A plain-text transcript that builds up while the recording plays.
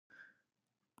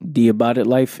The About It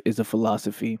Life is a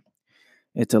philosophy,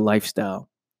 it's a lifestyle.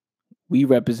 We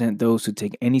represent those who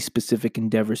take any specific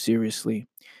endeavor seriously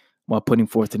while putting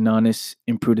forth an honest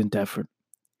and prudent effort.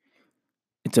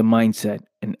 It's a mindset,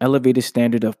 an elevated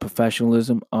standard of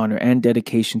professionalism, honor, and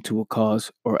dedication to a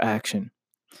cause or action.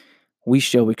 We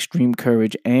show extreme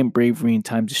courage and bravery in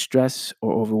times of stress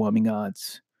or overwhelming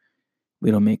odds. We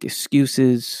don't make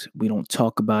excuses, we don't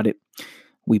talk about it,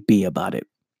 we be about it.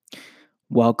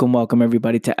 Welcome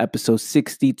everybody to episode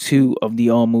 62 of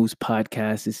the All Moves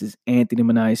podcast. This is Anthony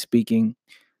Manai speaking.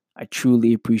 I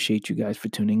truly appreciate you guys for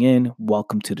tuning in.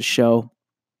 Welcome to the show.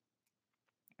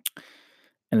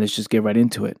 And let's just get right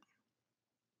into it.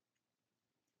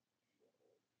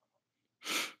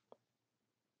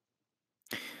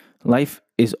 Life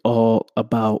is all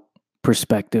about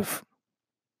perspective.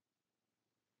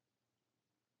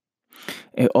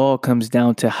 It all comes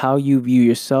down to how you view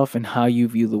yourself and how you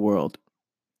view the world.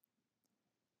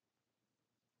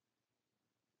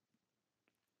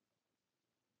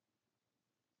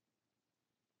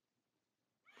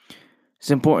 It's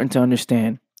important to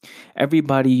understand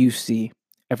everybody you see,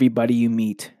 everybody you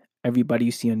meet, everybody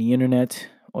you see on the internet,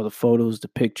 or the photos, the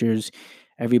pictures,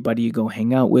 everybody you go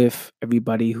hang out with,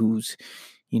 everybody who's,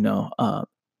 in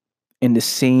the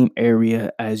same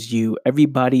area as you,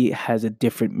 everybody has a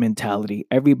different mentality.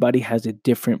 Everybody has a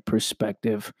different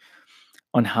perspective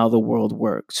on how the world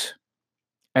works.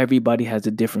 Everybody has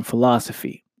a different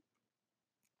philosophy.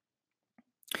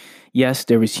 Yes,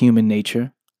 there is human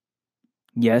nature.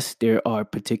 Yes, there are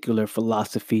particular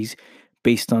philosophies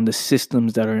based on the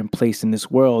systems that are in place in this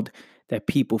world that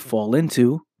people fall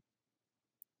into,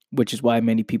 which is why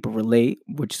many people relate,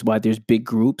 which is why there's big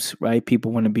groups, right?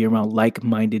 People want to be around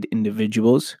like-minded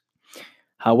individuals.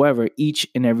 However, each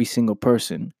and every single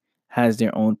person has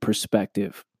their own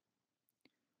perspective,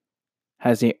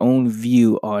 has their own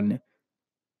view on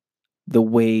the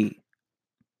way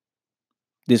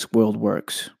this world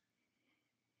works.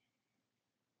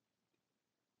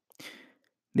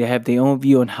 They have their own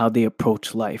view on how they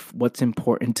approach life, what's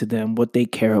important to them, what they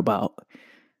care about,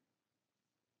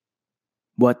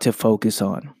 what to focus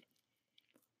on.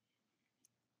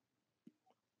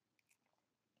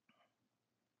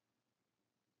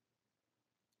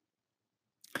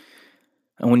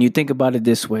 And when you think about it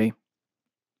this way,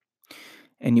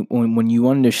 and when you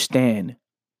understand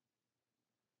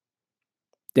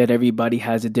that everybody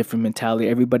has a different mentality,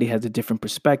 everybody has a different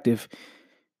perspective,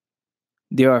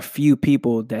 there are few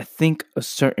people that think a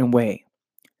certain way,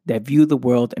 that view the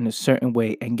world in a certain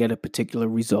way and get a particular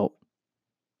result.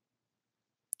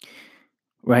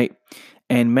 Right?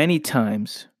 And many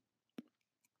times,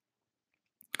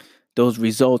 those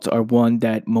results are one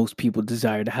that most people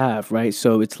desire to have, right?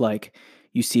 So it's like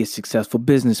you see a successful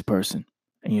business person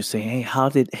and you say, hey, how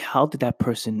did that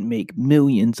person make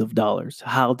millions of dollars?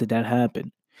 How did that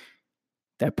happen?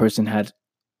 That person had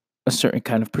a certain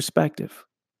kind of perspective.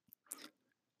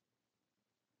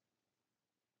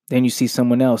 Then you see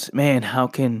someone else, man, how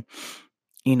can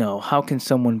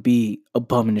someone be a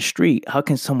bum in the street? How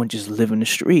can someone just live in the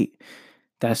street?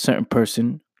 That certain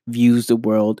person views the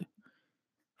world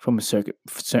from a certain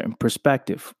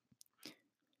perspective,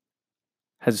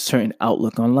 has a certain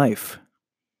outlook on life.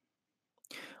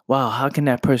 Wow, how can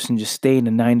that person just stay in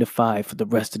a 9 to 5 for the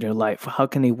rest of their life? How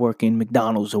can they work in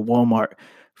McDonald's or Walmart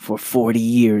for 40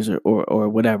 years or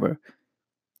whatever?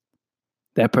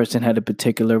 That person had a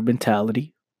particular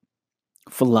mentality,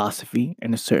 philosophy,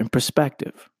 and a certain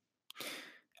perspective.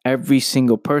 Every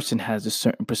single person has a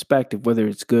certain perspective, whether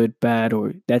it's good, bad,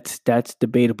 or that's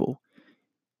debatable.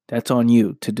 That's on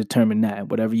you to determine that,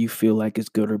 whatever you feel like is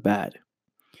good or bad.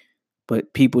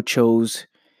 But people chose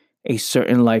a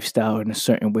certain lifestyle and a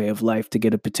certain way of life to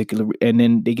get a particular, and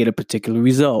then they get a particular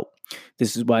result.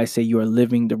 This is why I say you are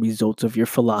living the results of your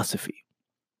philosophy.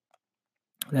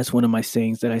 That's one of my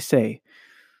sayings that I say.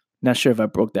 Not sure if I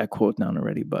broke that quote down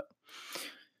already, but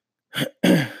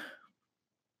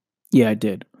yeah, I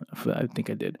did. I think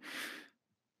I did.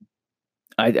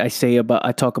 I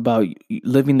talk about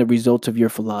living the results of your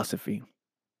philosophy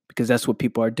because that's what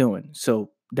people are doing.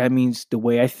 So that means the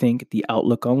way I think, the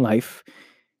outlook on life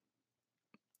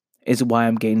is why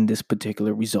I'm getting this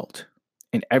particular result.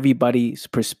 And everybody's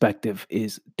perspective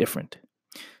is different.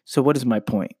 So what is my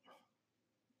point?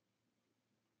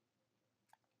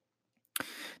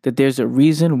 That there's a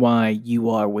reason why you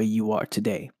are where you are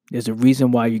today. There's a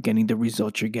reason why you're getting the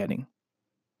results you're getting.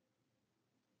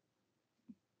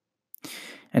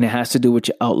 And it has to do with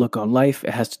your outlook on life.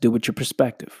 It has to do with your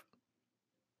perspective.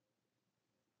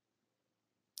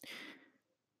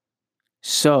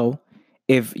 So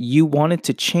if you wanted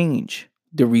to change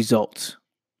the results,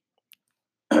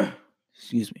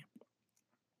 excuse me,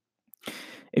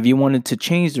 if you wanted to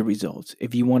change the results,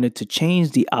 if you wanted to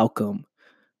change the outcome,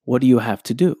 what do you have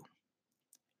to do?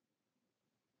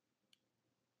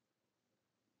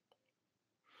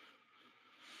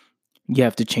 You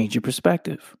have to change your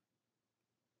perspective.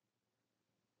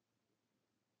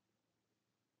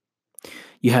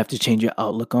 You have to change your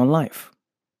outlook on life.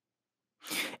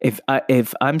 If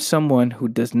I'm someone who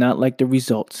does not like the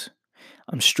results,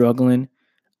 I'm struggling,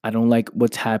 I don't like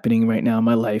what's happening right now in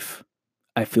my life.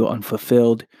 I feel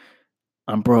unfulfilled.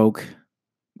 I'm broke.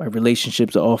 My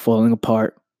relationships are all falling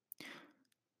apart.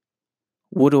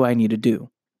 What do I need to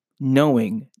do?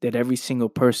 Knowing that every single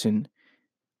person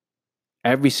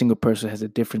has a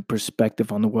different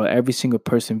perspective on the world. Every single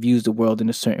person views the world in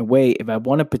a certain way. If I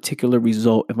want a particular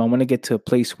result, if I want to get to a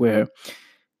place where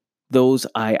those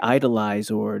I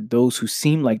idolize or those who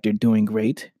seem like they're doing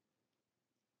great,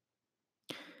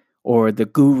 or the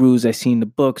gurus I see in the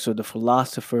books, or the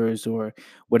philosophers, or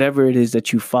whatever it is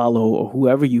that you follow, or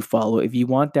whoever you follow, if you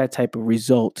want that type of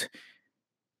result,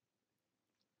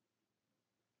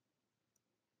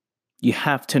 you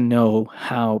have to know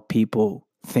how people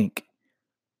think.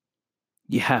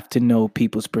 You have to know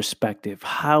people's perspective.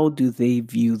 How do they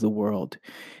view the world?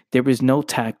 There is no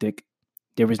tactic.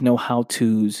 There is no how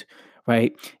to's,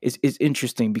 right? It's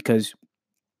interesting because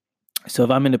so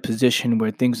if I'm in a position where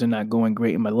things are not going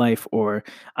great in my life, or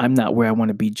I'm not where I want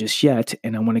to be just yet,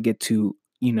 and I want to get to,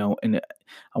 and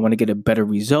I want to get a better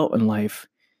result in life,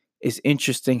 it's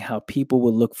interesting how people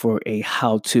will look for a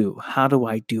how to. How do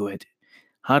I do it?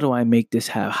 How do I make this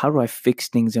happen? How do I fix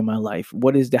things in my life?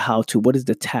 What is the how to? What is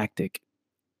the tactic?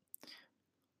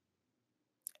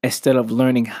 Instead of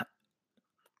learning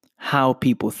how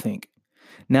people think.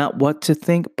 Not what to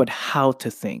think, but how to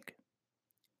think.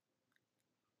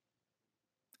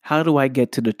 How do I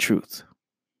get to the truth?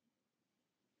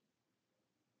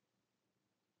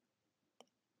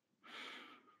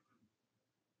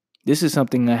 This is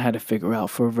something I had to figure out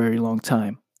for a very long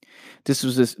time. This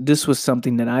was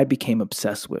something that I became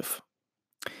obsessed with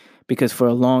because for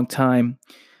a long time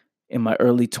in my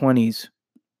early 20s,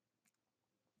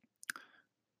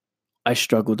 I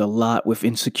struggled a lot with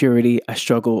insecurity. I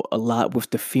struggled a lot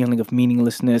with the feeling of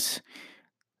meaninglessness.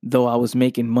 Though I was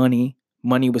making money,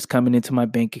 money was coming into my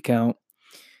bank account.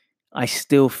 I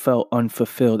still felt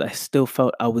unfulfilled. I still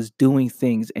felt I was doing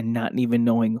things and not even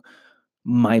knowing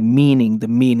the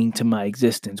meaning to my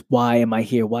existence. Why am I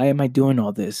here? Why am I doing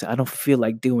all this? I don't feel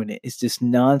like doing it. It's this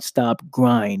nonstop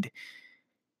grind.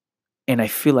 And I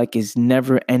feel like it's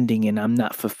never ending and I'm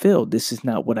not fulfilled. This is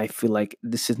not what I feel like.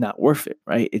 This is not worth it,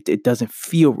 right? It doesn't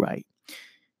feel right.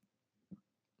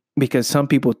 Because some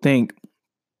people think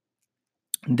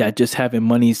that just having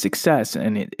money is success,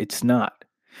 and it's not.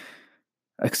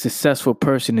 A successful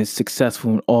person is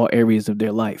successful in all areas of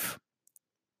their life,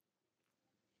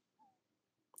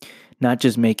 not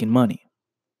just making money.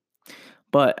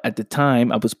 But at the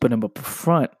time, I was putting up a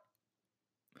front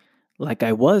like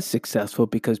I was successful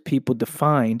because people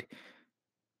defined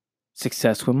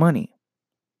success with money.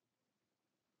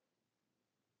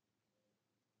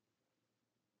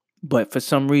 But for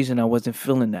some reason, I wasn't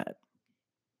feeling that.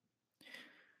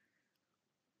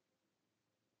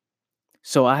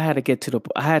 So I had to get to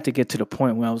the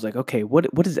point where I was like, okay,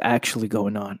 what is actually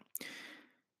going on?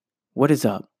 What is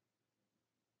up?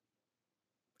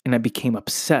 And I became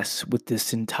obsessed with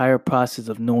this entire process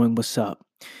of knowing what's up.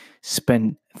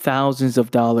 Spend thousands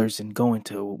of dollars in going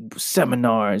to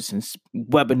seminars and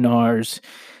webinars,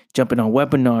 jumping on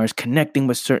webinars, connecting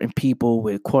with certain people,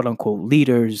 with quote unquote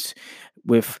leaders,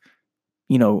 with,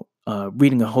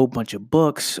 reading a whole bunch of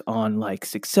books on like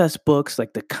success books,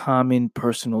 like the common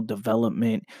personal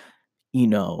development,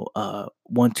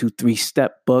 1, 2, 3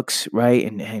 step books, right?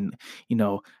 And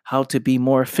how to be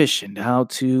more efficient, how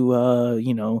to, I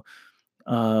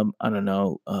don't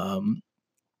know,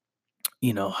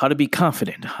 how to be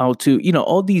confident, how to,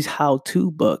 all these how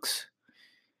to books.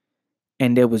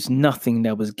 And there was nothing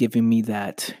that was giving me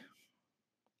that.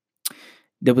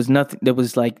 There was nothing, there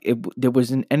was like, there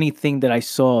wasn't anything that I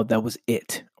saw that was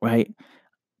it, right?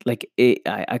 Like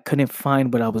I couldn't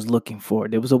find what I was looking for.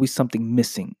 There was always something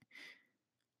missing.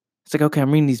 It's like, okay,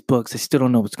 I'm reading these books. I still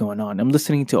don't know what's going on. I'm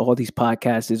listening to all these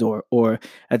podcasts, or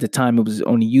at the time it was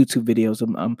only YouTube videos.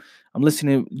 I'm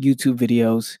listening to YouTube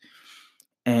videos,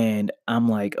 and I'm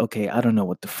like, okay, I don't know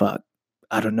what the fuck.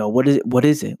 I don't know what is it. What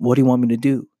is it? What do you want me to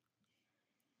do?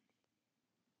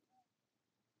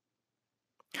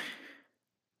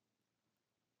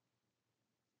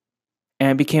 And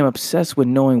I became obsessed with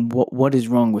knowing what is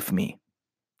wrong with me.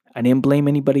 I didn't blame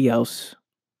anybody else.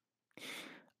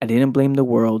 I didn't blame the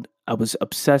world. I was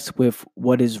obsessed with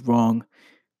what is wrong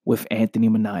with Anthony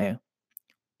Minaya.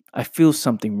 I feel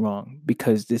something wrong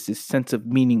because there's this sense of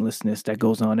meaninglessness that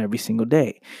goes on every single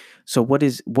day. So what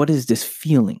is this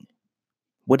feeling?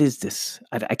 What is this?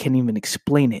 I can't even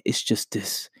explain it. It's just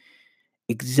this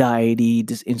anxiety,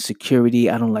 this insecurity.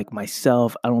 I don't like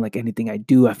myself. I don't like anything I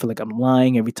do. I feel like I'm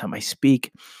lying every time I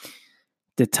speak.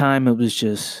 The time it was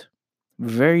just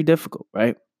very difficult,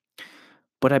 right?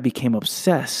 But I became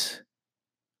obsessed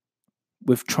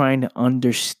with trying to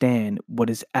understand what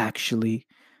is actually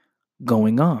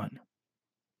going on.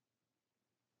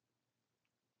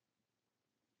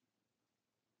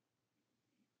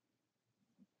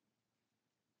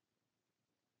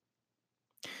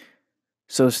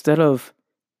 So instead of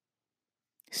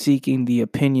seeking the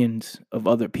opinions of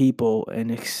other people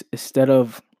and instead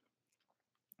of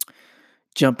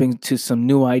jumping to some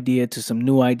new idea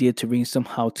to read some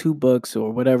how-to books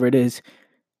or whatever it is,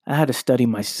 I had to study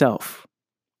myself.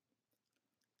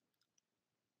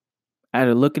 I had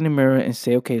to look in the mirror and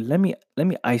say, okay, let me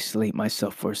isolate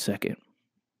myself for a second.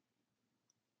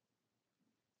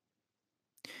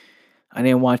 I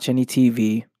didn't watch any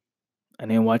TV. I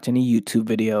didn't watch any YouTube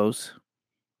videos.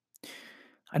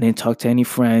 I didn't talk to any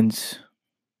friends.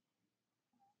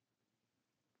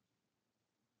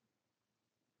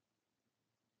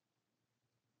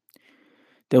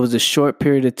 There was a short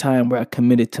period of time where I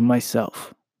committed to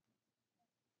myself.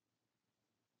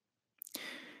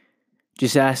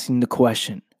 Just asking the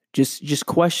question. Just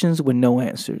questions with no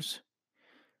answers.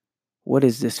 What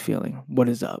is this feeling? What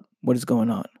is up? What is going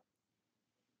on?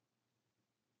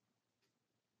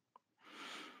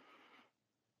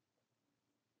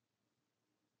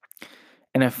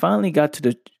 And I finally got to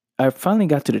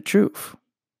the truth.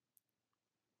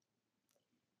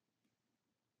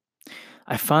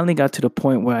 I finally got to the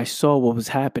point where I saw what was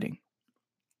happening.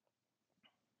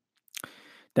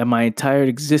 That my entire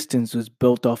existence was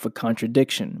built off a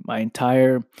contradiction. My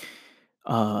entire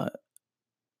uh,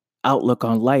 outlook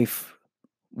on life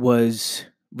was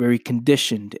very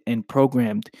conditioned and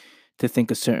programmed to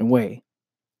think a certain way.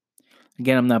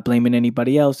 Again, I'm not blaming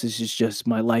anybody else. This is just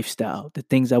my lifestyle. The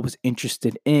things I was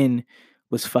interested in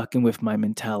was fucking with my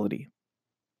mentality.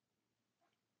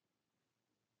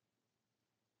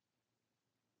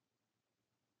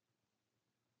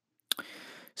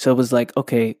 So it was like,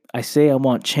 okay, I say I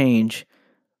want change,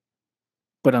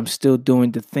 but I'm still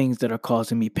doing the things that are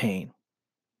causing me pain.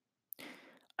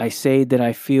 I say that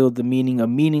I feel the meaning of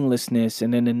meaninglessness,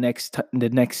 and then the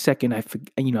next second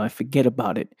I forget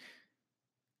about it,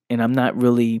 and I'm not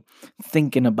really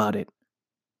thinking about it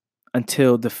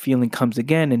until the feeling comes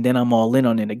again, and then I'm all in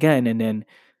on it again, and then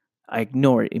I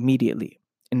ignore it immediately.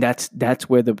 And that's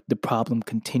where the problem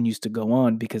continues to go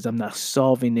on because I'm not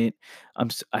solving it.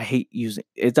 I hate using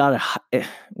it's out of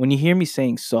when you hear me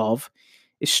saying solve,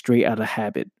 it's straight out of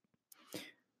habit.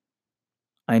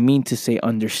 I mean to say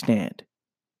understand.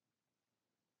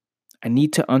 I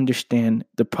need to understand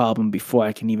the problem before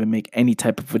I can even make any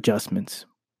type of adjustments.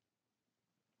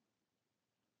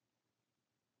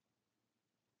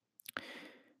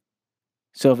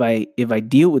 So if I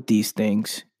deal with these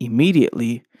things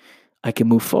immediately, I can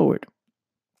move forward.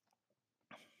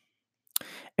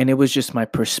 And it was just my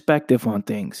perspective on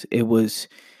things. It was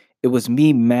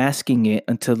me masking it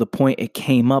until the point it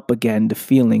came up again, the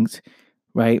feelings,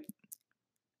 right?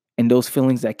 And those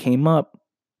feelings that came up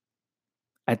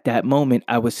at that moment,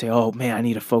 I would say, "Oh man, I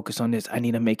need to focus on this. I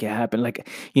need to make it happen." Like,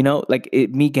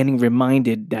 me getting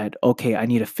reminded that okay, I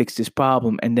need to fix this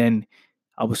problem, and then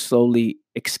I would slowly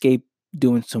escape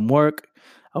doing some work.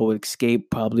 I would escape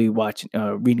probably watching,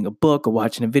 reading a book or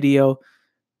watching a video,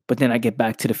 but then I get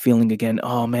back to the feeling again.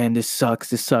 Oh man, this sucks.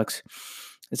 This sucks.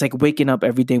 It's like waking up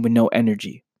every day with no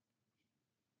energy.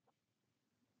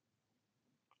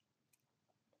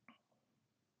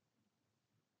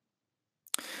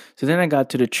 So then I got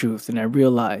to the truth and I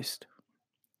realized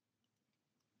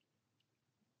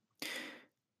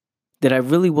that I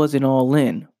really wasn't all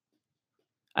in.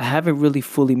 I haven't really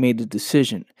fully made the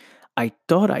decision. I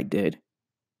thought I did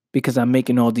because I'm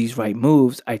making all these right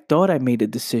moves. I thought I made a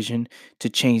decision to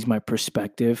change my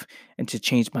perspective and to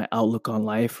change my outlook on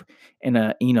life. And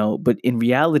but in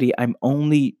reality, I'm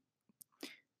only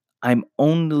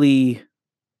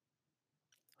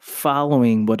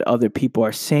following what other people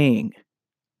are saying,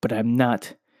 but I'm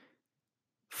not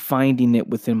finding it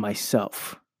within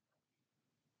myself.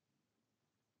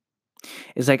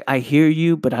 It's like I hear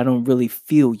you, but I don't really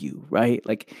feel you, right?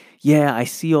 Like, yeah, I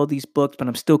see all these books, but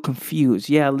I'm still confused.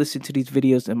 Yeah, I listen to these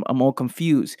videos and I'm all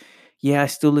confused. Yeah, I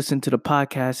still listen to the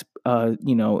podcast.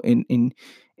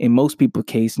 In most people's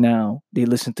case now, they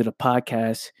listen to the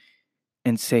podcast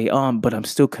and say, but I'm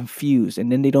still confused.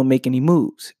 And then they don't make any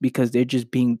moves because they're just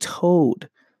being told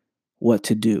what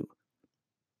to do.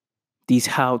 These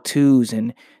how to's,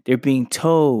 and they're being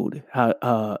told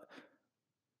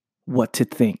what to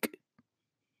think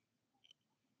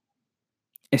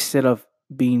instead of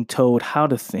being told how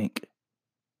to think.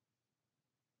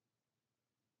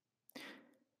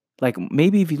 Like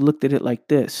maybe if you looked at it like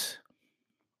this,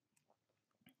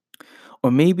 or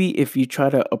maybe if you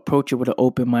try to approach it with an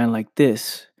open mind like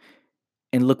this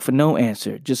and look for no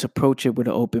answer, just approach it with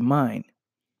an open mind,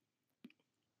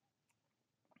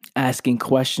 asking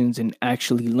questions and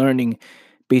actually learning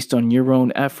based on your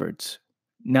own efforts,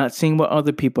 not seeing what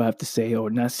other people have to say or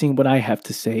not seeing what I have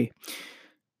to say,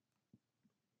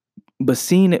 but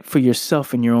seeing it for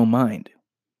yourself in your own mind.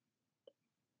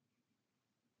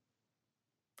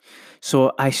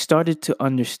 So I started to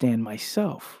understand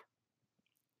myself.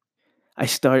 I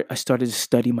started to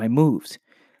study my moves.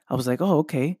 I was like, oh,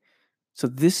 okay. So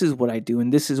this is what I do,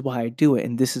 and this is why I do it,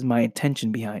 and this is my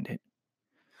intention behind it.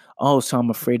 Oh, so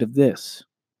I'm afraid of this.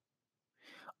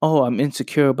 Oh, I'm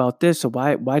insecure about this. So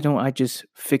why don't I just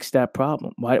fix that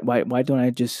problem? Why don't I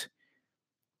just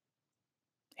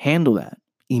handle that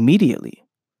immediately?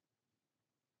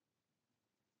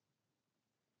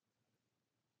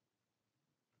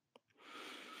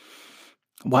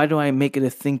 Why do I make it a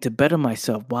thing to better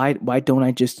myself? Why don't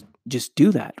I just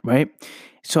do that, right?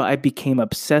 So I became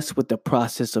obsessed with the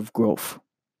process of growth.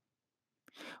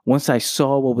 Once I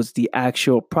saw what was the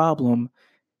actual problem,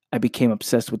 I became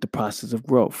obsessed with the process of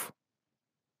growth.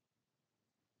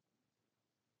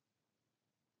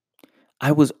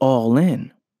 I was all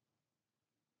in.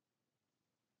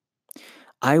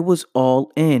 I was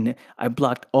all in. I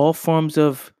blocked all forms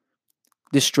of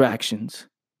distractions.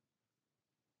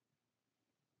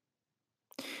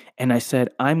 And I said,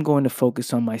 I'm going to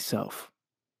focus on myself.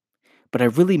 But I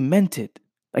really meant it.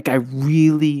 Like I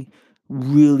really,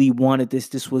 really wanted this.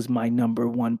 This was my number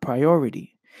one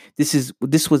priority. This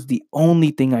was the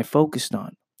only thing I focused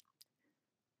on.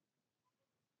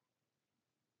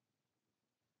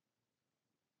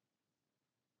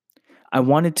 I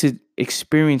wanted to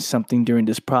experience something during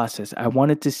this process. I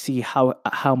wanted to see how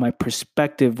my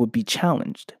perspective would be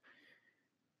challenged.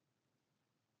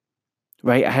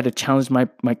 Right? I had to challenge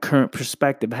my current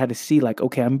perspective. I had to see like,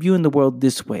 okay, I'm viewing the world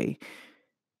this way.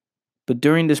 But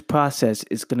during this process,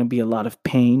 it's going to be a lot of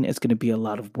pain. It's going to be a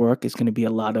lot of work. It's going to be a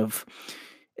lot of,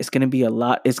 it's going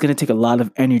to take a lot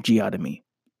of energy out of me.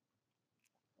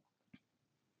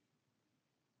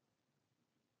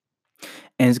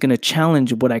 And it's going to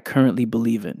challenge what I currently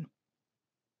believe in.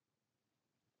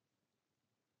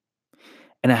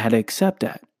 And I had to accept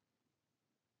that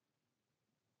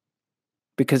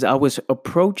because I was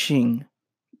approaching,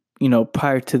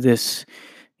 prior to this,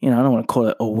 I don't want to call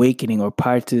it awakening, or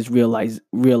prior to this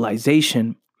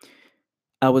realization,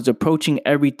 I was approaching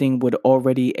everything with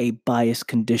already a biased,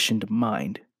 conditioned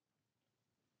mind.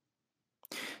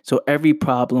 So I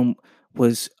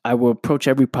would approach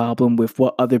every problem with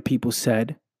what other people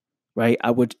said, right? I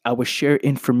would share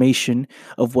information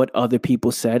of what other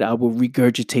people said. I would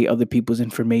regurgitate other people's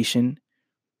information.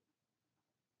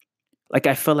 Like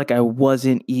I felt like I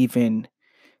wasn't even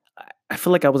I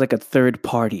feel like I was like a third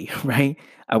party, right?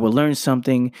 I would learn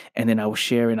something and then I would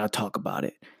share and I'll talk about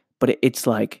it. But it's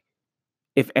like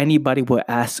if anybody would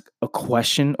ask a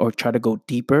question or try to go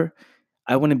deeper,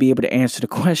 I wouldn't be able to answer the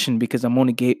question because I'm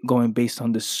only going based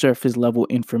on the surface level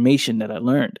information that I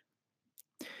learned.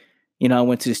 I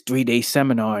went to this 3-day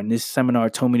seminar and this seminar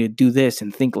told me to do this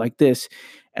and think like this.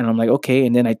 And I'm like, okay.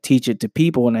 And then I teach it to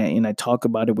people and I talk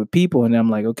about it with people. And I'm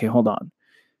like, okay, hold on.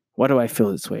 Why do I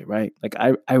feel this way? Right. Like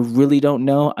I really don't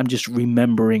know. I'm just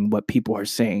remembering what people are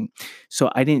saying.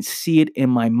 So I didn't see it in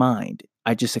my mind.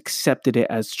 I just accepted it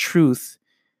as truth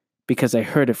because I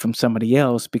heard it from somebody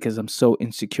else because I'm so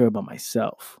insecure about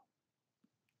myself.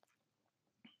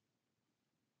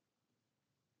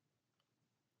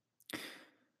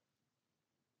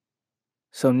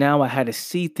 So now I had to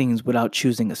see things without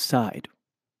choosing a side.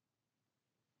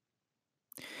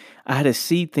 I had to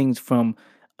see things from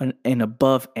an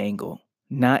above angle,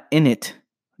 not in it.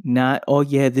 Not, oh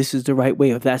yeah, this is the right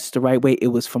way or that's the right way. It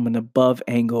was from an above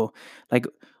angle. Like,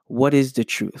 what is the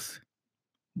truth?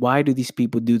 Why do these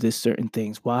people do this certain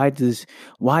things? Why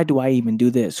do I even do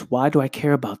this? Why do I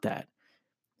care about that?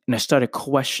 And I started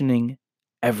questioning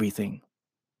everything.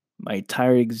 My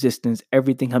entire existence,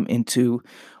 everything I'm into,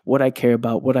 what I care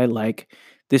about, what I like.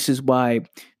 This is why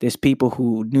there's people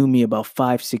who knew me about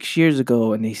 5, 6 years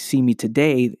ago and they see me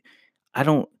today. I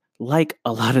don't like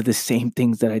a lot of the same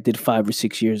things that I did 5 or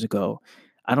 6 years ago.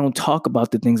 I don't talk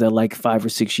about the things I like 5 or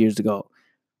 6 years ago.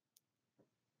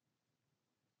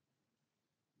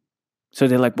 So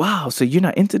they're like, "Wow, so you're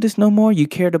not into this no more? You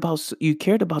cared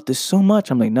about this so much."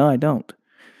 I'm like, "No, I don't.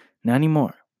 Not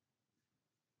anymore."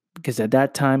 Because at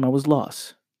that time I was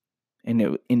lost.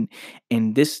 And in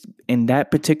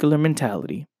that particular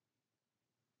mentality,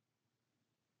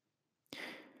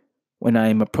 when I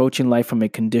am approaching life from a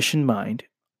conditioned mind,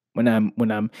 when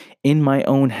I'm in my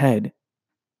own head,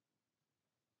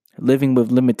 living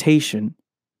with limitation,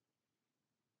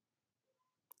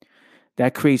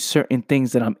 that creates certain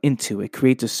things that I'm into. It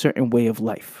creates a certain way of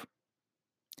life.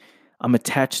 I'm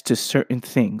attached to certain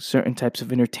things, certain types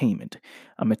of entertainment.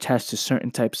 I'm attached to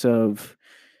certain types of,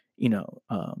 you know,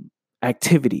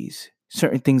 activities,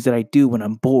 certain things that I do when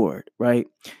I'm bored, right?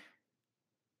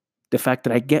 The fact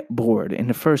that I get bored in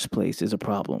the first place is a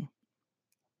problem.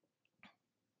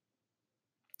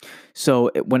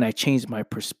 So when I changed my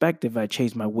perspective, I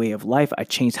changed my way of life, I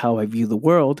changed how I view the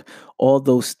world, all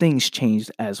those things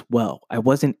changed as well. I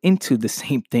wasn't into the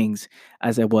same things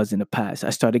as I was in the past. I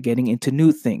started getting into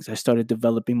new things. I started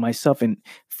developing myself and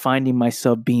finding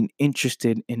myself being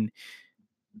interested in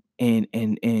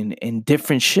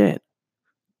different shit.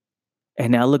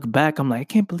 And now I look back, I'm like, I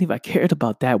can't believe I cared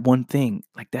about that one thing.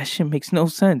 Like that shit makes no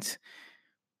sense.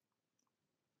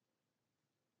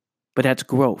 But that's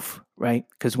growth, right?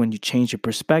 Because when you change your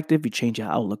perspective, you change your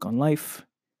outlook on life,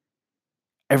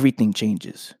 everything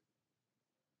changes.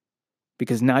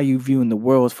 Because now you're viewing the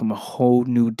world from a whole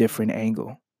new different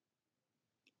angle.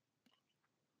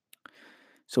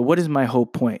 So what is my whole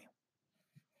point?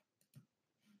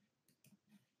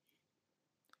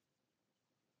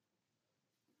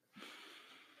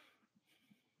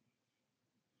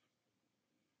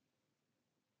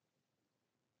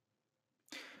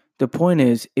 The point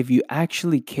is, if you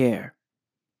actually care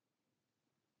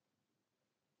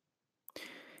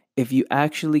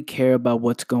about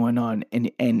what's going on,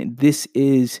 and this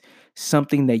is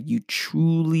something that you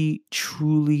truly,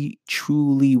 truly,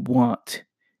 truly want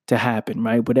to happen,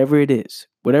 right? Whatever it is,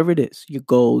 your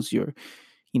goals, your,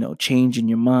 change in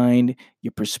your mind,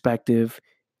 your perspective.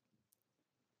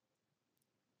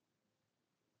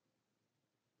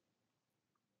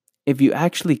 If you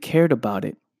actually cared about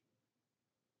it,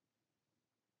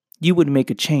 you would make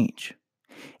a change.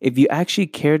 If you actually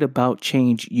cared about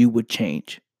change, you would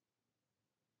change.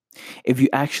 If you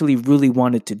actually really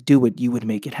wanted to do it, you would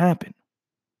make it happen.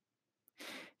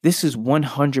 This is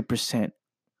 100%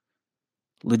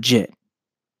 legit.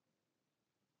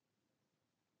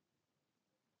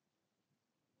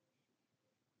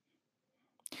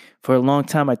 For a long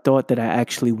time, I thought that I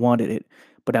actually wanted it,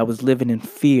 but I was living in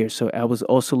fear. So I was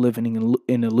also living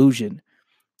in illusion.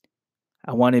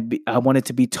 I wanted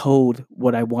to be told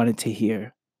what I wanted to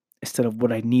hear instead of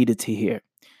what I needed to hear,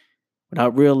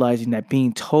 without realizing that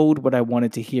being told what I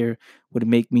wanted to hear would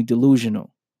make me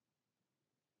delusional.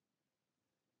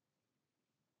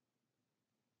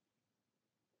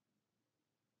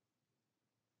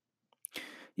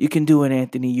 You can do it,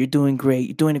 Anthony. You're doing great.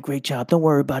 You're doing a great job. Don't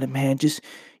worry about it, man.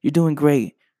 You're doing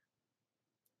great.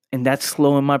 And that's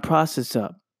slowing my process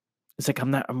up. It's like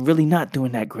I'm really not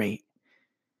doing that great.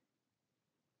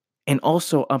 And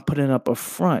also I'm putting up a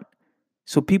front.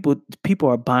 So people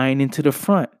are buying into the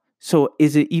front. So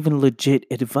is it even legit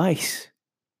advice?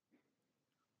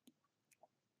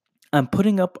 I'm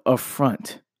putting up a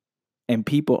front and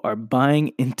people are buying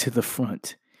into the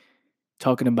front,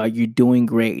 talking about you're doing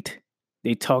great.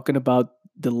 They talking about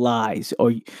the lies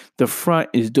or the front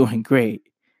is doing great.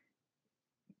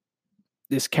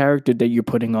 This character that you're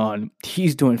putting on,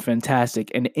 he's doing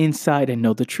fantastic. And inside, I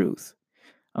know the truth.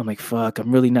 I'm like, fuck,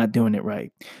 I'm really not doing it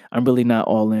right. I'm really not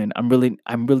all in. I'm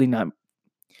really not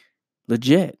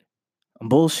legit. I'm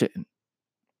bullshitting.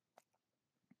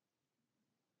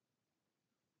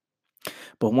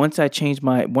 But once I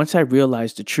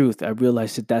realized the truth, I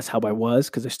realized that that's how I was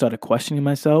because I started questioning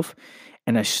myself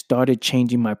and I started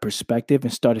changing my perspective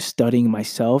and started studying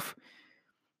myself.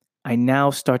 I now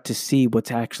start to see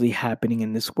what's actually happening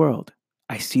in this world.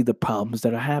 I see the problems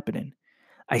that are happening.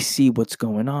 I see what's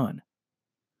going on.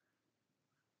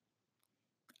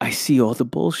 I see all the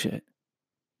bullshit.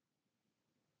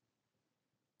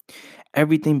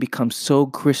 Everything becomes so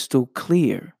crystal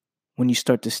clear when you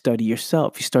start to study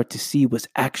yourself. You start to see what's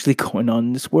actually going on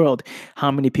in this world. How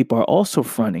many people are also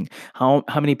fronting? How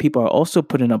many people are also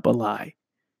putting up a lie?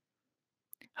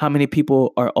 How many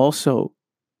people are also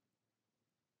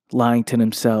lying to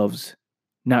themselves,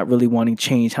 not really wanting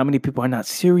change? How many people are not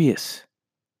serious?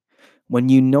 When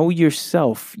you know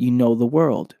yourself, you know the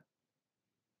world.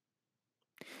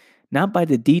 Not by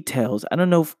the details. I don't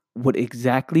know what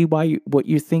exactly what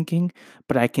you're thinking,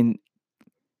 but I can,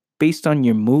 based on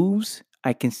your moves,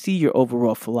 I can see your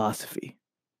overall philosophy.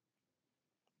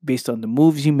 based on the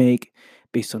moves you make,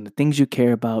 based on the things you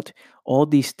care about, all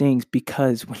these things,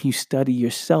 because when you study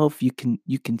yourself, you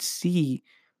can see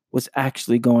what's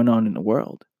actually going on in the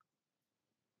world.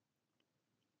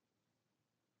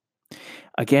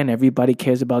 Again, everybody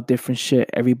cares about different shit.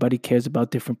 Everybody cares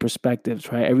about different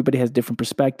perspectives, right? Everybody has different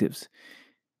perspectives.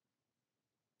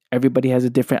 Everybody has a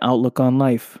different outlook on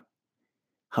life.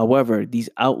 However, these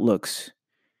outlooks,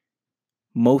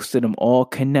 most of them all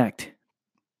connect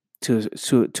to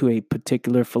a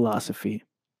particular philosophy.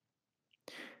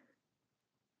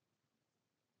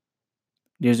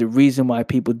 There's a reason why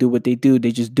people do what they do.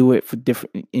 They just do it for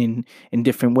different in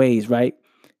different ways, right?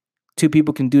 Two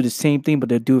people can do the same thing, but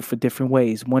they'll do it for different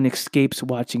ways. One escapes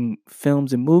watching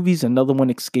films and movies, another one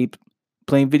escapes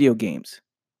playing video games.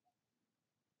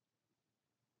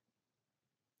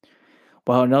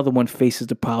 While another one faces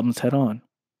the problems head on.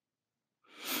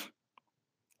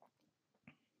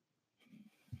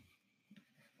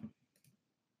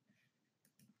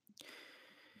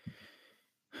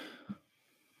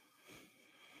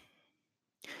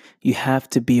 You have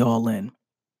to be all in.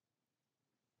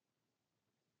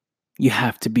 You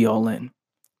have to be all in.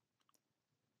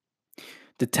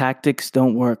 The tactics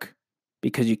don't work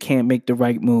because you can't make the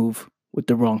right move with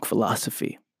the wrong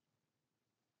philosophy.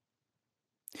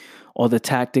 All the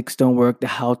tactics don't work, the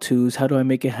how-tos, how do I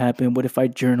make it happen? What if I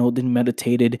journaled and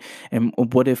meditated? And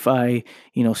what if I,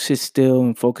 sit still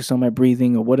and focus on my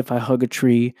breathing? Or what if I hug a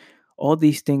tree? All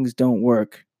these things don't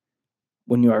work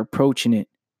when you are approaching it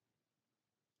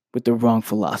with the wrong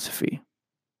philosophy.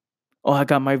 Oh, I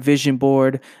got my vision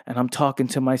board and I'm talking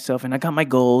to myself and I got my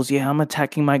goals. Yeah, I'm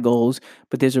attacking my goals,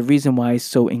 but there's a reason why it's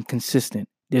so inconsistent.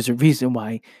 There's a reason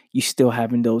why you're still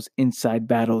having those inside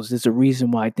battles. There's a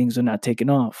reason why things are not taking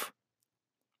off.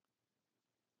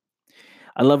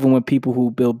 I love it when people who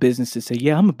build businesses say,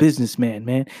 yeah, I'm a businessman,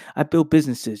 man. I build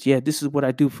businesses. Yeah, this is what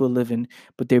I do for a living,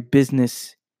 but their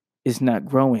business is not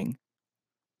growing.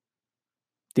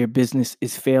 Their business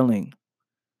is failing.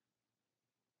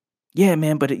 Yeah,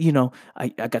 man, but I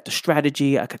got the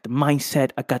strategy, I got the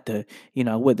mindset, I got the,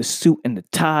 I wear the suit and the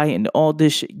tie and all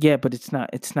this shit. Yeah, but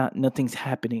nothing's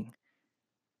happening.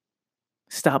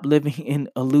 Stop living in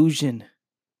illusion.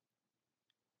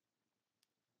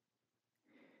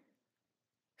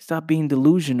 Stop being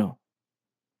delusional.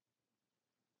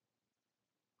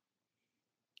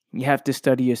 You have to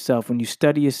study yourself. When you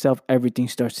study yourself, everything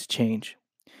starts to change.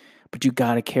 But you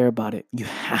got to care about it. You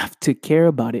have to care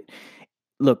about it.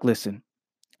 Look, listen,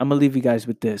 I'm going to leave you guys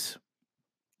with this.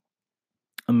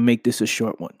 I'm going to make this a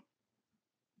short one.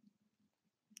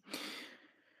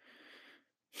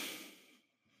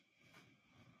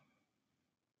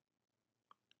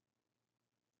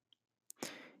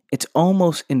 It's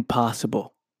almost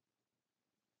impossible.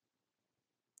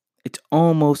 It's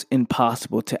almost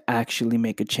impossible to actually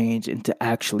make a change and to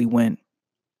actually win.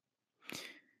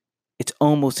 It's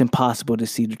almost impossible to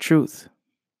see the truth.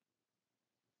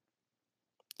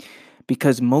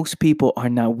 Because most people are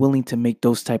not willing to make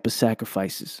those type of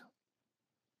sacrifices.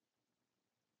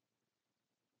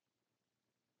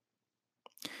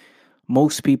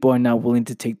 Most people are not willing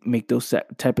to make those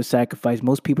type of sacrifice.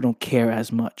 Most people don't care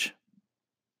as much.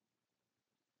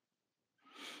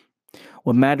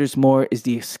 What matters more is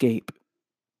the escape.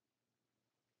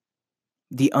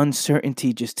 The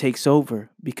uncertainty just takes over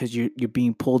because you're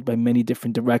being pulled by many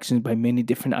different directions, by many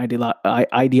different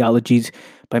ideologies,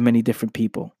 by many different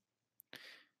people.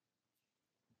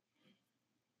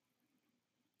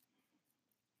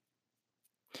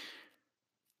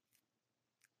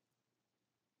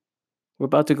 We're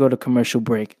about to go to commercial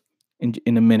break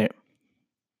in a minute.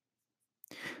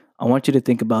 I want you to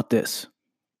think about this.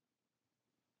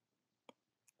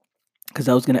 Because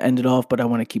I was going to end it off, but I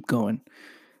want to keep going.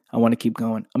 I'm going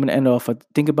to end off.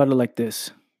 Think about it like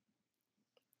this.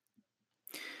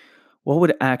 What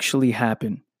would actually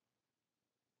happen?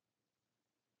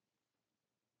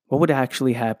 What would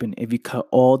actually happen if you cut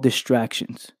all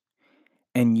distractions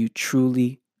and you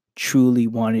truly, truly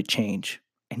wanted change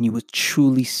and you were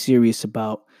truly serious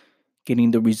about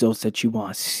getting the results that you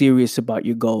want, serious about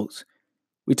your goals?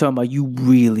 We're talking about you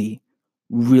really,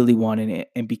 really wanted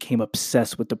it and became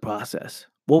obsessed with the process.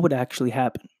 What would actually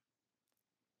happen?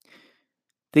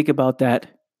 Think about that.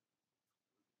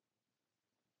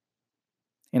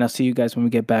 And I'll see you guys when we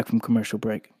get back from commercial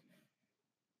break.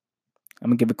 I'm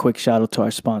going to give a quick shout out to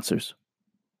our sponsors.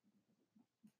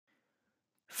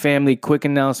 Family, quick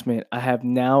announcement. I have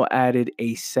now added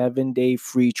a 7-day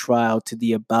free trial to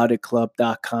the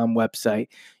aboutitclub.com website.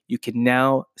 You can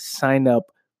now sign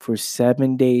up for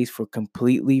 7 days for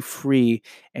completely free.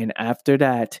 And after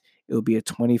that, it'll be a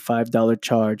 $25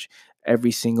 charge.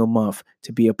 every single month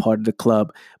to be a part of the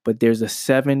club. But there's a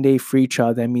 7-day free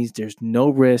trial. That means there's no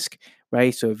risk,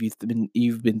 right? So if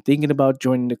you've been thinking about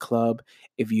joining the club,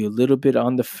 if you're a little bit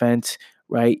on the fence,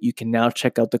 right, you can now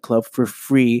check out the club for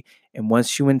free. And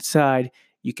once you're inside,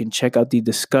 you can check out the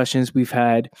discussions we've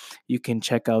had. You can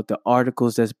check out the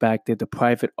articles that's back there, the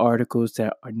private articles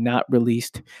that are not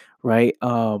released, right,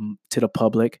 to the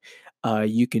public.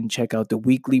 You can check out the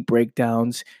weekly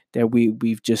breakdowns that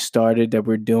we've just started that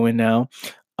we're doing now.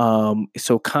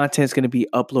 So content is going to be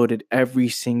uploaded every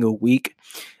single week.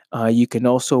 You can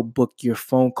also book your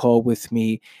phone call with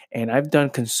me, and I've done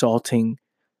consulting.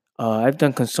 I've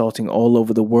done consulting all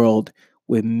over the world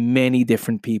with many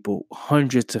different people,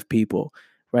 hundreds of people,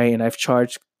 right? And I've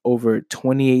charged over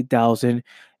 $28,000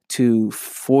 to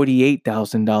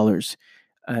 $48,000,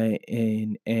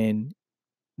 and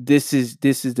this is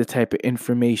the type of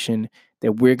information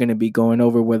that we're going to be going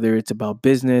over, whether it's about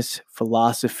business,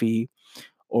 philosophy,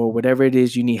 or whatever it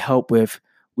is you need help with.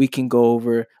 We can go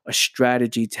over a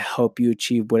strategy to help you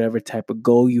achieve whatever type of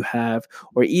goal you have,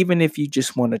 or even if you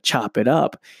just want to chop it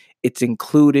up, it's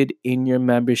included in your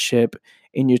membership,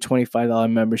 in your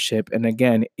 $25 membership. And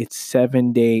again, it's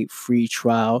 7-day free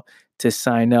trial to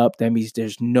sign up. That means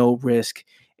there's no risk.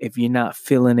 If you're not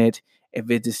feeling it,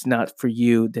 if it is not for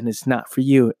you, then it's not for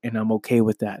you, and I'm okay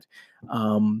with that.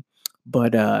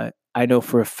 But I know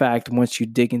for a fact, once you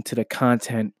dig into the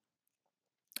content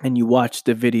and you watch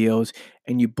the videos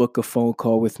and you book a phone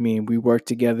call with me and we work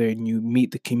together and you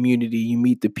meet the community, you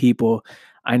meet the people,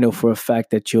 I know for a fact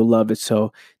that you'll love it.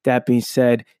 So that being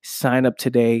said, sign up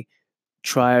today,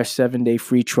 try our 7-day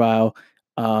free trial,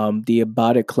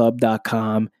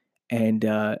 theaboutitclub.com. And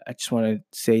I just want to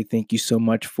say thank you so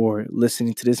much for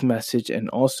listening to this message and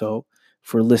also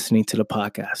for listening to the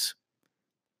podcast.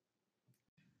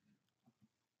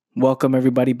 Welcome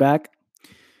everybody back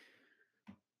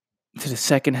to the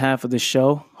second half of the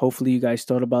show. Hopefully you guys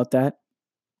thought about that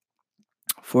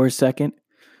for a second.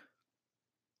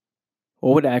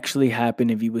 What would actually happen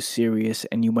if you were serious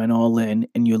and you went all in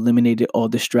and you eliminated all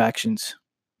distractions?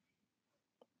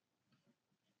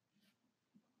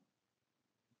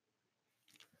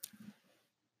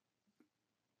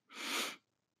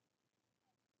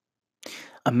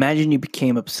 Imagine you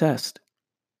became obsessed.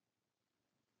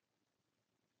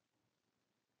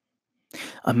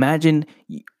 Imagine,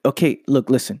 okay,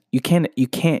 look, listen. You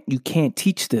can't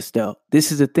teach this though.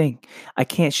 This is the thing. I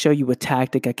can't show you a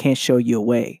tactic. I can't show you a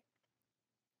way.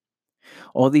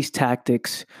 All these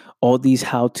tactics, all these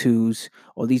how-tos,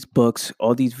 all these books,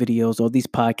 all these videos, all these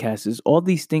podcasts, all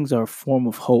these things are a form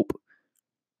of hope.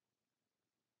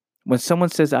 When someone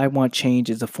says I want change,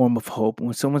 is a form of hope.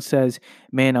 When someone says,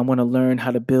 man, I want to learn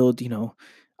how to build,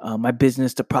 my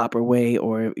business the proper way,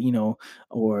 or I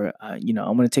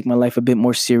want to take my life a bit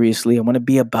more seriously, I want to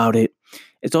be about it,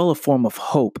 it's all a form of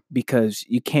hope, because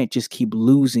you can't just keep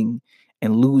losing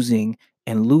and losing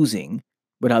and losing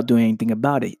without doing anything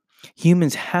about it.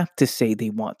 Humans have to say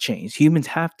they want change. Humans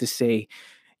have to say,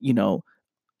 you know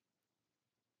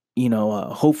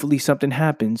hopefully something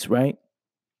happens, right?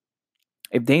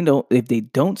 If they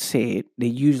don't say it, they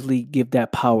usually give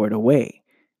that power away.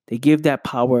 They give that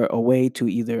power away to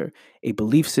either a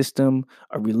belief system,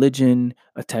 a religion,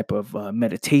 a type of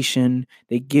meditation.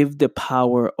 They give the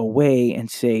power away and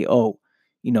say, oh,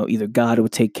 either God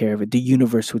would take care of it, the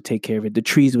universe would take care of it, the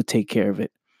trees would take care of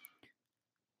it.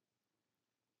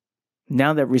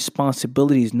 Now that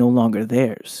responsibility is no longer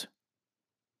theirs,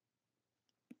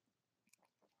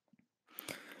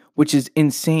 which is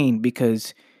insane,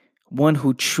 because one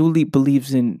who truly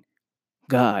believes in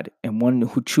God and one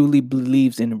who truly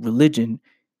believes in religion,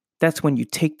 that's when you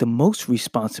take the most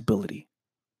responsibility,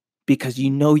 because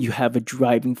you have a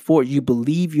driving force. You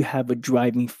believe you have a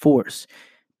driving force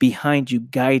behind you,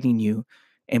 guiding you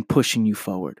and pushing you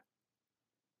forward.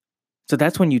 So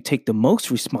that's when you take the most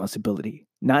responsibility,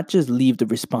 not just leave the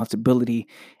responsibility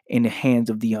in the hands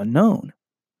of the unknown.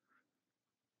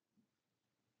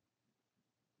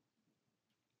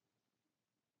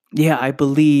 Yeah, I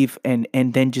believe, and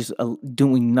then just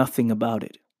doing nothing about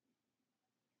it.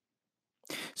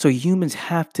 So humans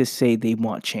have to say they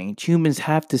want change. Humans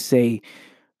have to say,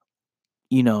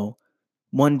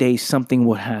 one day something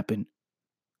will happen.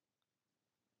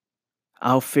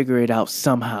 I'll figure it out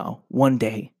somehow, one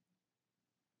day.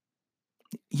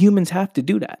 Humans have to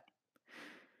do that.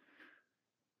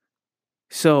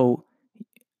 So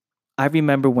I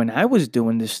remember when I was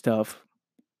doing this stuff,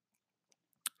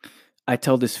 I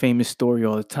tell this famous story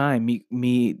all the time.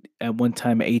 Me at one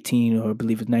time, 18, or I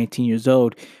believe it was 19 years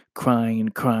old, crying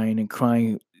and crying and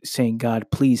crying, saying, God,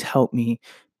 please help me.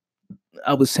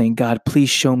 I was saying, God, please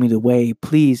show me the way,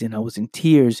 please. And I was in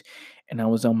tears and I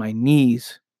was on my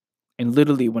knees. And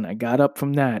literally, when I got up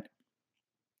from that,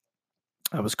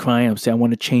 I was crying. I was saying, I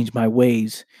want to change my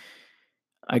ways.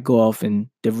 I go off, and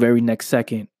the very next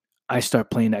second, I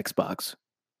start playing Xbox.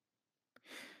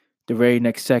 The very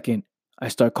next second, I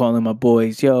start calling my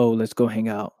boys, yo, let's go hang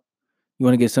out. You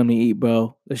want to get something to eat,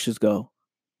 bro? Let's just go.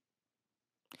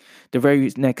 The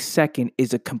very next second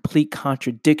is a complete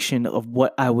contradiction of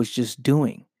what I was just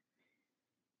doing.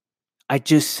 I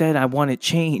just said I wanted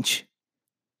change.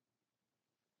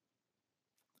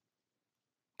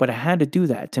 But I had to do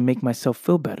that to make myself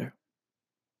feel better.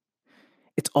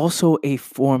 It's also a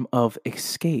form of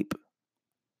escape.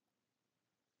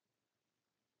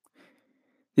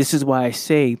 This is why I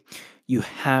say you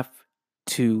have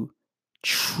to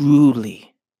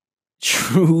truly,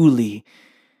 truly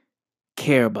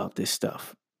care about this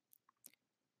stuff.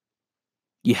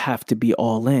 You have to be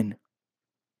all in.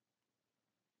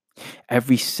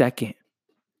 Every second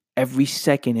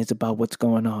is about what's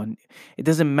going on. It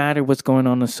doesn't matter what's going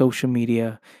on social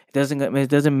media. It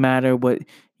doesn't matter what,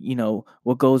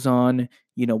 what goes on,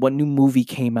 what new movie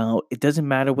came out. It doesn't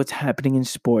matter what's happening in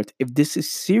sports. If this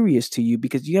is serious to you,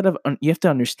 because you have to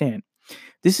understand,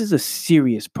 this is a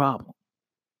serious problem.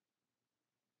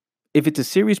 If it's a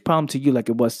serious problem to you like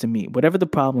it was to me, whatever the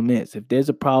problem is, if there's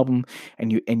a problem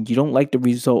and you don't like the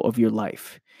result of your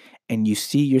life and you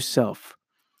see yourself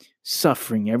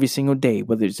suffering every single day,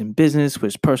 whether it's in business, whether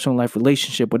it's personal life,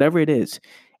 relationship, whatever it is,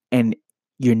 and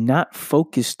you're not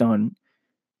focused on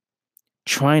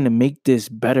trying to make this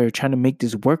better, trying to make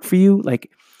this work for you,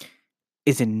 like,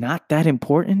 is it not that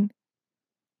important?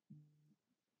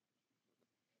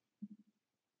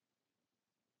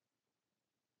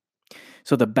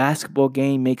 So the basketball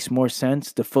game makes more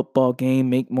sense. The football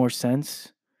game make more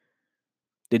sense.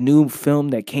 The new film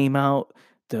that came out,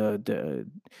 the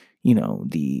you know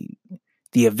the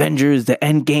Avengers, the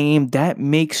End Game, that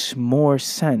makes more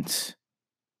sense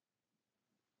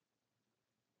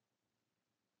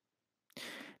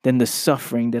than the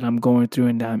suffering that I'm going through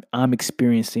and that I'm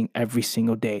experiencing every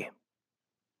single day.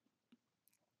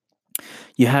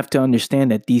 You have to understand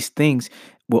that these things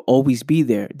will always be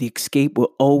there. The escape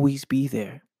will always be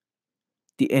there.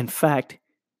 In fact,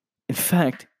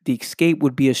 the escape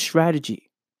would be a strategy.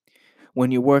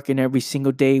 When you're working every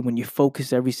single day, when you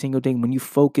focus every single day, when you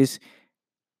focus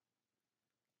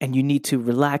and you need to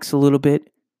relax a little bit,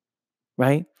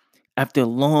 right? After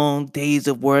long days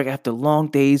of work, after long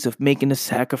days of making the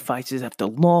sacrifices, after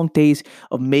long days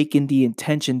of making the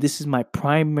intention, this is my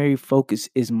primary focus,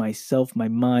 is myself, my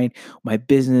mind, my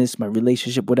business, my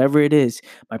relationship, whatever it is.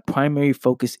 My primary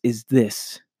focus is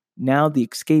this. Now the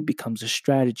escape becomes a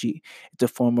strategy. It's a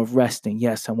form of resting.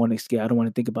 Yes, I want to escape. I don't want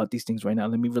to think about these things right now.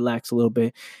 Let me relax a little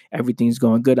bit. Everything's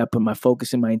going good. I put my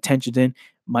focus and my intentions in.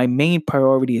 My main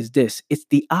priority is this. It's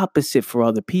the opposite for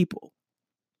other people.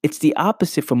 It's the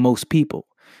opposite for most people.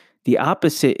 The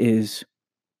opposite is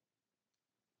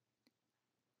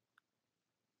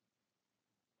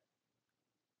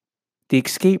the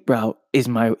escape route is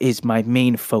my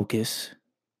main focus.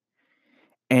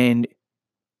 And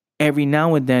every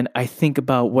now and then I think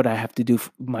about what I have to do for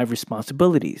my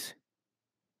responsibilities.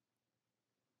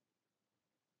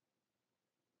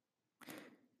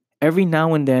 Every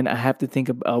now and then I think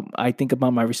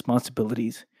about my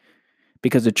responsibilities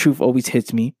because the truth always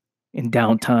hits me in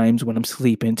down times when I'm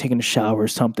sleeping, taking a shower or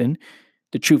something.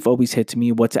 The truth always hits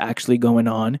me what's actually going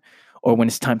on, or when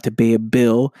it's time to pay a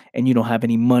bill and you don't have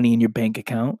any money in your bank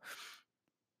account,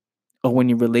 or when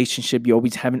your relationship you're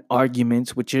always having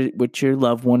arguments with your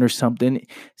loved one or something.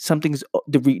 Something's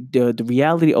the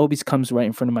reality always comes right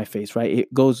in front of my face, right?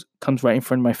 Comes right in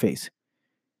front of my face.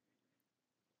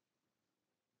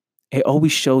 It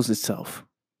always shows itself.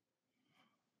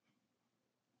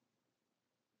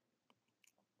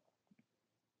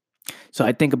 So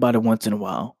I think about it once in a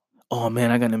while. Oh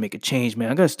man, I gotta make a change,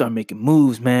 man. I gotta start making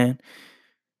moves, man.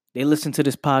 They listen to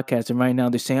this podcast and right now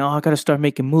they're saying, oh, I gotta start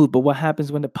making moves. But what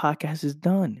happens when the podcast is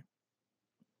done?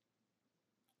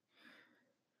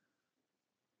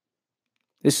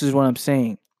 This is what I'm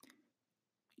saying.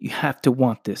 You have to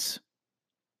want this.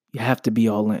 You have to be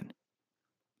all in.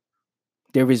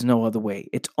 There is no other way.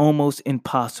 It's almost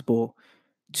impossible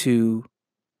to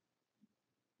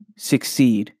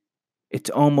succeed. It's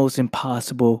almost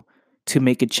impossible to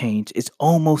make a change. It's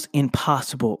almost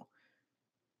impossible.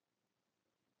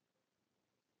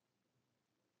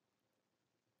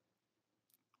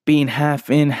 Being half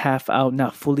in, half out,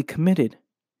 not fully committed.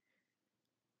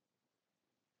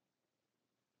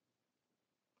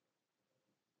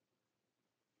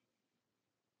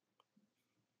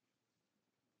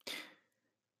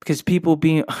 because people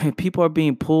being people are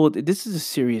being pulled. This is a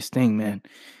serious thing, man.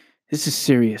 This is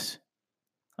serious.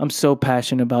 I'm so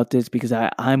passionate about this because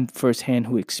I'm firsthand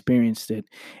who experienced it.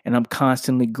 And I'm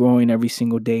constantly growing every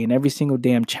single day. And every single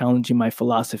day, I'm challenging my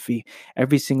philosophy.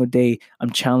 Every single day, I'm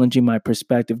challenging my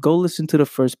perspective. Go listen to the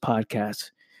first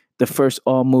podcast, the first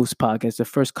All Moves podcast, the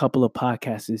first couple of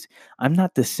podcasts. I'm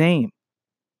not the same.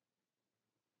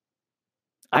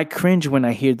 I cringe when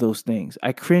I hear those things.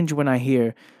 I cringe when I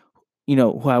hear,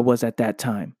 who I was at that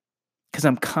time. Because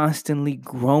I'm constantly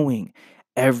growing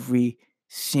every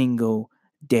single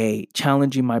day,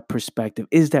 challenging my perspective.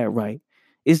 Is that right?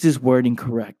 Is this wording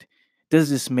correct? Does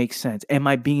this make sense? Am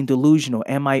I being delusional?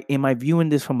 Am I viewing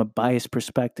this from a biased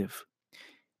perspective?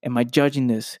 Am I judging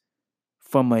this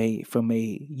from a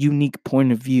unique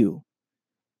point of view?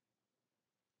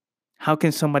 How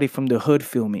can somebody from the hood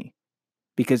feel me?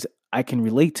 Because I can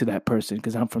relate to that person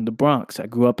because I'm from the Bronx. I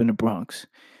grew up in the Bronx.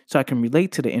 So I can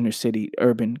relate to the inner city,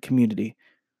 urban community.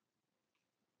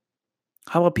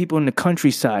 How about people in the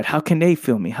countryside? How can they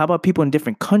feel me? How about people in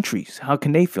different countries? How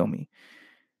can they feel me?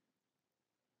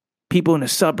 People in the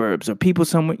suburbs or people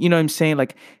somewhere, you know what I'm saying?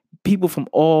 Like people from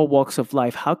all walks of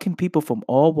life. How can people from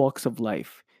all walks of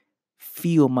life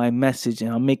feel my message?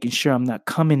 And I'm making sure I'm not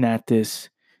coming at this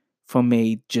from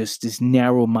just this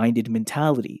narrow-minded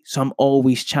mentality. So I'm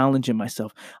always challenging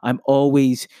myself. I'm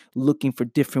always looking for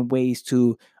different ways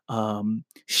to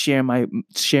share my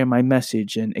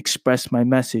message and express my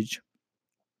message.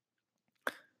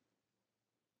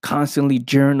 Constantly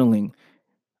journaling.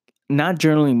 Not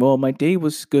journaling, well, my day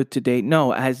was good today.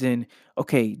 No, as in,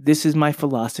 okay, this is my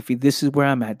philosophy. This is where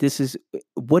I'm at. This is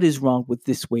what is wrong with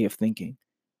this way of thinking.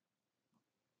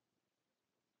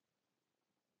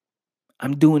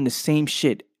 I'm doing the same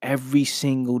shit every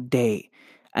single day,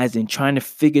 as in trying to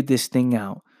figure this thing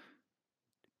out,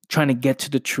 trying to get to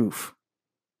the truth.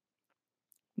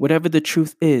 Whatever the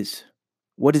truth is,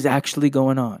 what is actually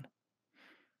going on.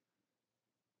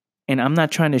 And I'm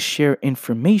not trying to share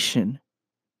information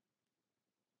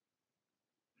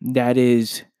that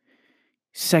is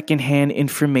secondhand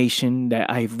information that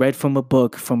I've read from a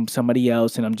book from somebody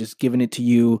else and I'm just giving it to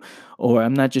you. Or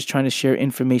I'm not just trying to share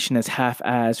information that's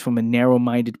half-assed from a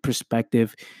narrow-minded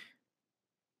perspective.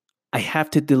 I have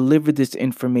to deliver this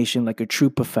information like a true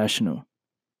professional.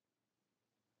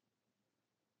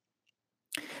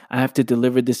 I have to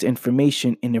deliver this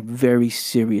information in a very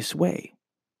serious way.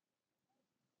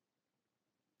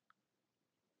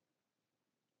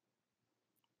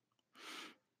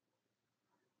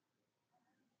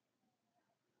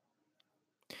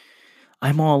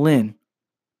 I'm all in.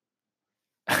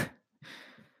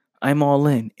 I'm all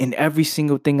in. In every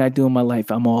single thing I do in my life,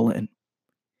 I'm all in.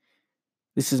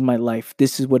 This is my life.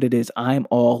 This is what it is. I'm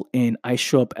all in. I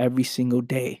show up every single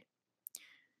day.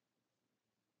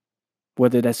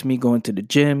 Whether that's me going to the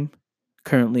gym.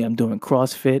 Currently, I'm doing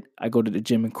CrossFit. I go to the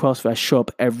gym and CrossFit. I show up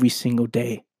every single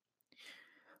day.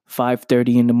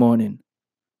 5:30 in the morning.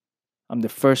 I'm the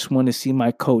first one to see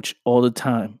my coach all the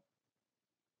time.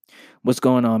 What's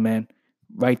going on, man?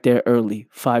 Right there early.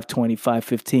 5:20,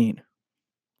 5:15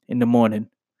 in the morning.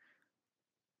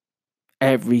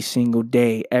 Every single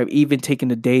day. Even taking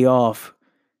the day off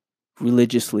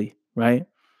religiously, right?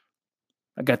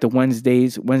 I got the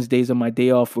Wednesdays on my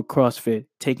day off with CrossFit.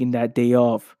 Taking that day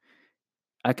off.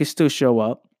 I can still show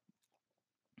up,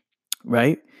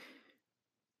 right?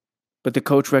 But the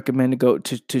coach recommended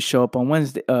to show up on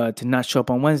Wednesday, to not show up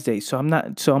on Wednesday. So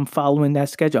I'm following that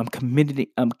schedule.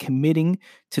 I'm committing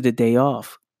to the day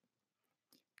off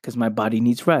because my body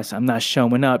needs rest. I'm not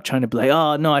showing up trying to be like,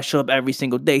 oh no, I show up every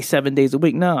single day, 7 days a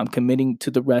week. No, I'm committing to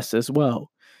the rest as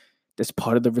well. That's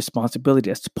part of the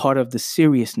responsibility. That's part of the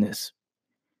seriousness.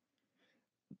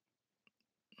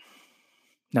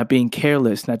 Not being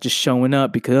careless, not just showing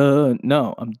up because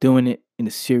no, I'm doing it in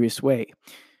a serious way.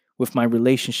 With my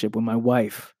relationship with my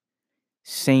wife,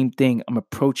 same thing. I'm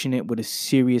approaching it with a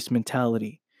serious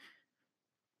mentality.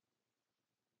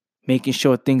 Making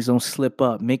sure things don't slip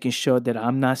up, making sure that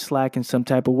I'm not slacking some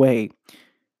type of way.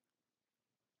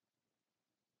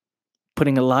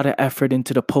 Putting a lot of effort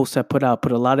into the posts I put out,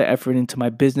 put a lot of effort into my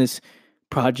business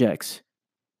projects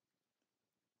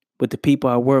with the people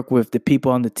I work with, the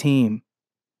people on the team,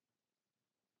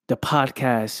 the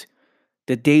podcast,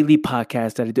 the daily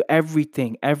podcast that I do.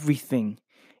 Everything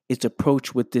is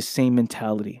approached with this same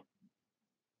mentality.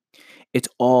 It's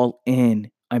all in.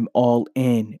 I'm all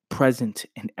in, present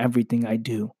in everything I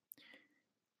do.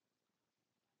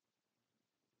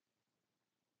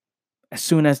 As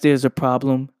soon as there's a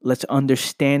problem, let's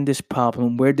understand this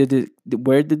problem. Where did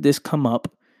this come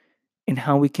up, and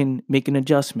how we can make an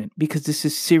adjustment? Because this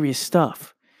is serious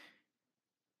stuff.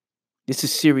 This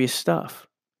is serious stuff.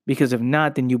 Because if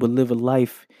not, then you will live a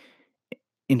life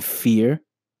in fear.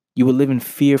 You will live in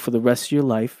fear for the rest of your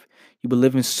life. You will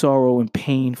live in sorrow and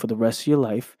pain for the rest of your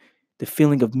life. The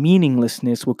feeling of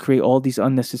meaninglessness will create all these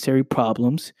unnecessary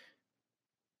problems,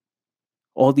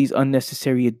 all these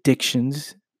unnecessary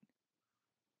addictions.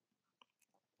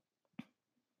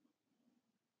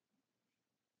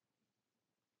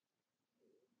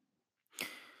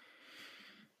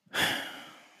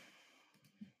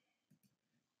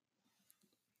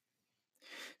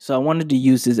 So I wanted to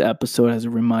use this episode as a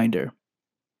reminder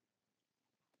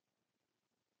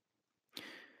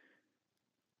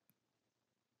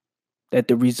that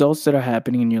the results that are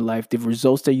happening in your life, the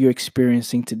results that you're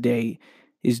experiencing today,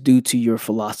 is due to your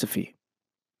philosophy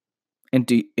and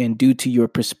due to your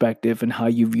perspective and how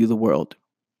you view the world.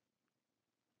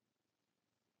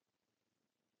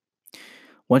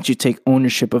 Once you take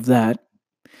ownership of that,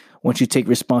 once you take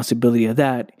responsibility of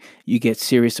that, you get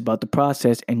serious about the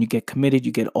process and you get committed,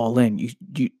 you get all in.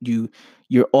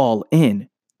 You're all in.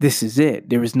 This is it.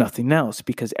 There is nothing else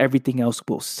because everything else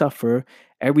will suffer.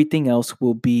 Everything else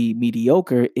will be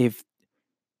mediocre if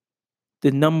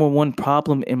the number one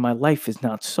problem in my life is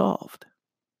not solved.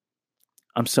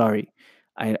 I'm sorry.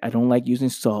 I don't like using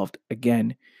solved.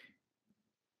 Again,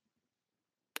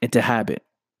 it's a habit.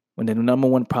 When the number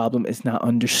one problem is not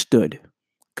understood,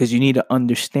 because you need to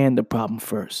understand the problem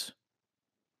first.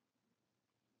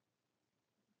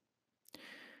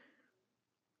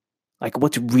 Like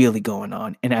what's really going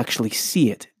on and actually see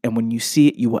it. And when you see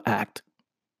it, you will act.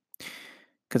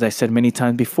 Because I said many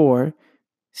times before,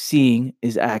 seeing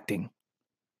is acting.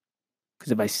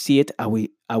 Because if I see it, I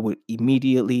would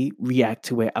immediately react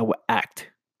to it. I would act.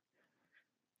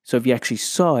 So if you actually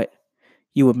saw it,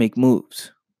 you would make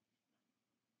moves.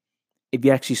 If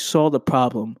you actually saw the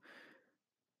problem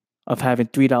of having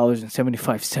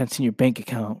 $3.75 in your bank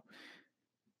account,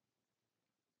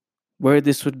 where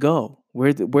this would go,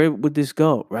 where would this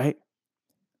go, right?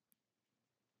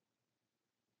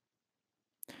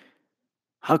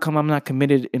 How come I'm not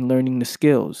committed in learning the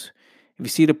skills? If you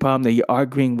see the problem that you're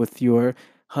arguing with your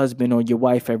husband or your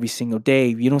wife every single day,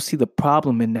 you don't see the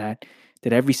problem in that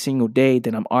every single day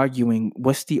that I'm arguing,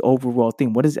 what's the overall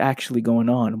thing? What is actually going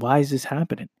on? Why is this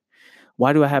happening?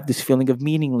 Why do I have this feeling of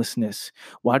meaninglessness?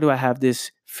 Why do I have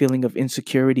this feeling of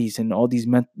insecurities and all this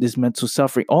mental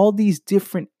suffering? All these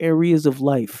different areas of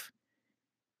life.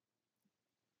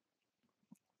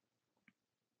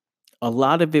 A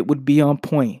lot of it would be on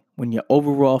point when your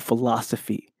overall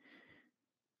philosophy,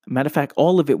 matter of fact,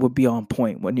 all of it would be on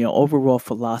point when your overall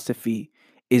philosophy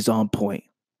is on point,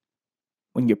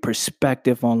 when your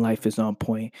perspective on life is on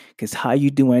point, because how you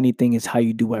do anything is how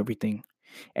you do everything.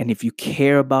 And if you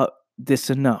care about this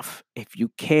enough, if you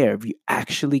care, if you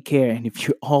actually care, and if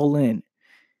you're all in,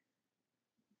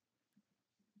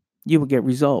 you will get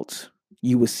results.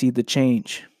 You will see the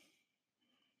change.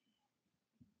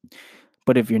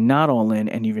 But if you're not all in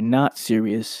and you're not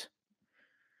serious,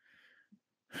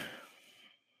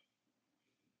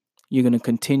 you're going to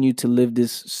continue to live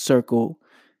this circle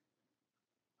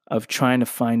of trying to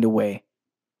find a way,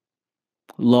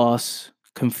 lost,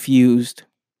 confused,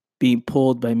 being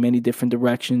pulled by many different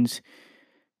directions,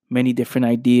 many different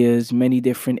ideas, many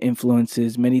different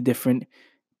influences, many different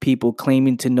people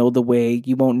claiming to know the way.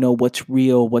 You won't know what's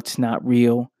real, what's not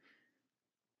real.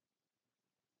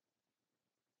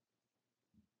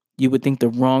 You would think the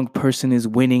wrong person is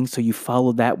winning, so you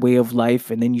follow that way of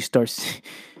life, and then you start,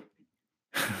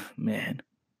 man,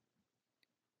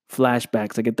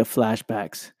 flashbacks. I get the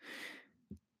flashbacks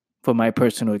for my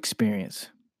personal experience.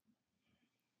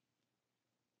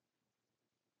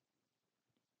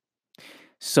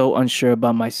 So unsure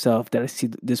about myself that I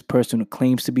see this person who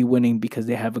claims to be winning because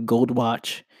they have a gold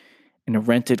watch and a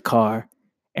rented car,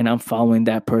 and I'm following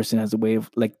that person as a way of,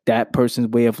 like, that person's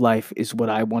way of life is what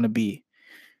I want to be.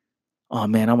 Oh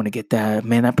man, I want to get that.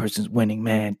 Man, that person's winning,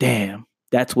 man. Damn.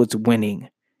 That's what's winning.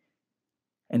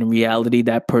 And in reality,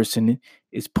 that person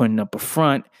is putting up a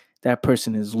front. That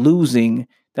person is losing.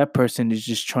 That person is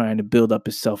just trying to build up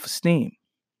his self-esteem.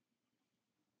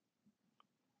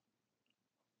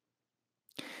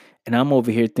 And I'm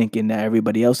over here thinking that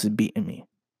everybody else is beating me.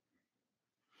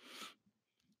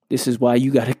 This is why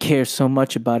you got to care so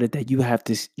much about it that you have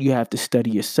to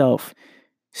study yourself,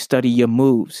 study your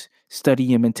moves, study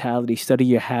your mentality, study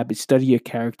your habits, study your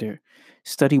character,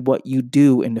 study what you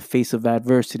do in the face of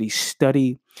adversity,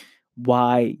 study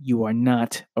why you are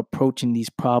not approaching these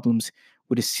problems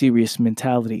with a serious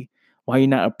mentality, why you're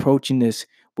not approaching this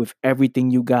with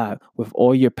everything you got, with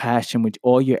all your passion, with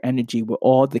all your energy, with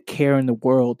all the care in the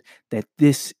world, that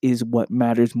this is what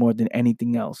matters more than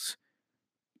anything else.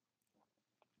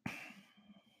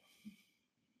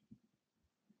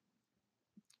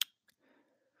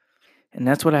 And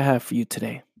that's what I have for you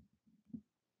today.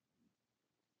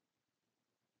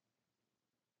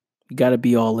 You got to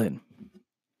be all in.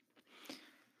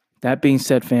 That being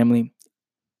said, family,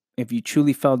 if you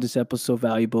truly found this episode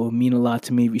valuable, it would mean a lot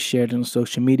to me if you shared it on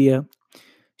social media.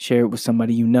 Share it with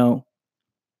somebody you know.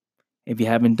 If you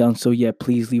haven't done so yet,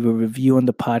 please leave a review on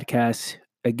the podcast.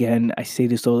 Again, I say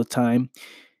this all the time.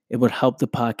 It would help the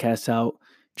podcast out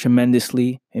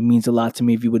tremendously. It means a lot to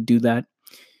me if you would do that.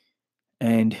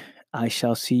 And I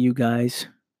shall see you guys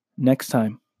next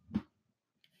time.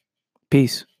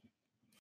 Peace.